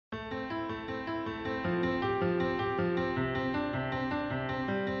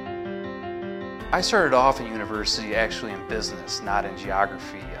I started off in university actually in business, not in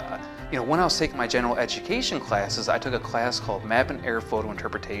geography. When I was taking my general education classes, I took a class called Map and Air Photo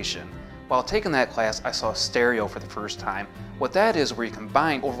Interpretation. While taking that class, I saw stereo for the first time. What that is, where you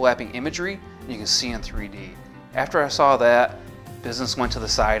combine overlapping imagery and you can see in 3D. After I saw that, business went to the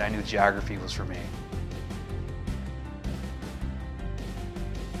side. I knew geography was for me.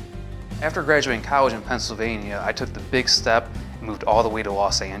 After graduating college in Pennsylvania, I took the big step and moved all the way to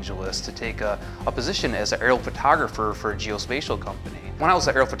Los Angeles to take a position as an aerial photographer for a geospatial company. When I was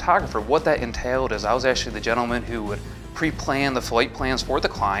an aerial photographer, what that entailed is I was actually the gentleman who would pre-plan the flight plans for the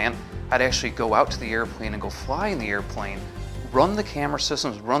client. I'd actually go out to the airplane and go fly in the airplane, run the camera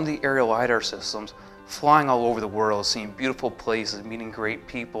systems, run the aerial LiDAR systems, flying all over the world, seeing beautiful places, meeting great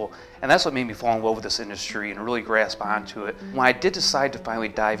people, and that's what made me fall in love with this industry and really grasp onto it. When I did decide to finally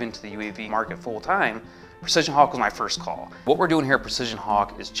dive into the UAV market full-time, PrecisionHawk was my first call. What we're doing here at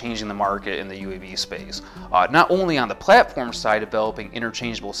PrecisionHawk is changing the market in the UAV space. Not only on the platform side, developing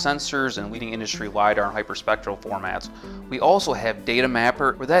interchangeable sensors and leading industry LiDAR and hyperspectral formats, we also have Data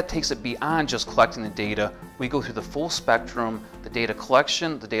Mapper, where that takes it beyond just collecting the data. We go through the full spectrum, the data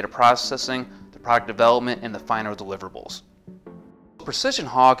collection, the data processing, the product development, and the final deliverables.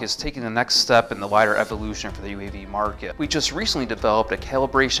 PrecisionHawk is taking the next step in the LiDAR evolution for the UAV market. We just recently developed a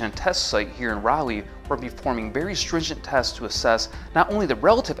calibration and test site here in Raleigh where we'll be performing very stringent tests to assess not only the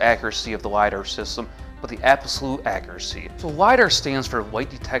relative accuracy of the LiDAR system, but the absolute accuracy. So LiDAR stands for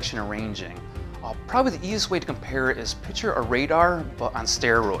light detection and ranging. Probably the easiest way to compare it is picture a radar, but on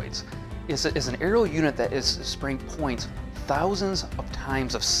steroids. It's an aerial unit that is spraying points thousands of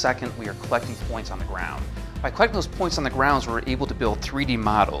times a second. We are collecting points on the ground. By collecting those points on the ground, we're able to build 3D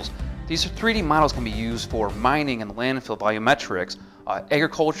models. These 3D models can be used for mining and landfill volumetrics,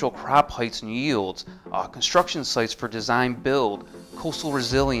 agricultural crop heights and yields, construction sites for design build, coastal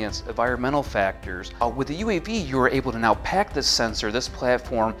resilience, environmental factors. With the UAV, you are able to now pack this sensor, this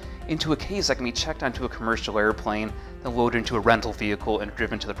platform, into a case that can be checked onto a commercial airplane, then loaded into a rental vehicle and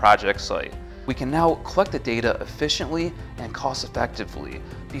driven to the project site. We can now collect the data efficiently and cost effectively.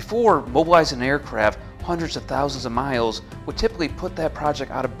 Before, mobilizing an aircraft hundreds of thousands of miles would typically put that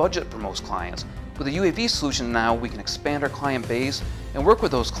project out of budget for most clients. With a UAV solution now, we can expand our client base and work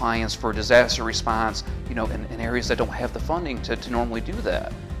with those clients for disaster response, in areas that don't have the funding to normally do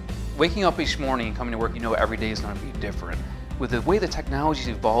that. Waking up each morning and coming to work, every day is going to be different. With the way the technology is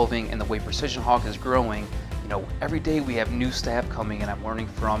evolving and the way PrecisionHawk is growing, every day we have new staff coming and I'm learning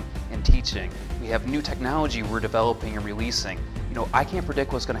from and teaching. We have new technology we're developing and releasing. I can't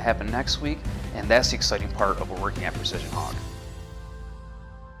predict what's going to happen next week, and that's the exciting part of working at PrecisionHawk.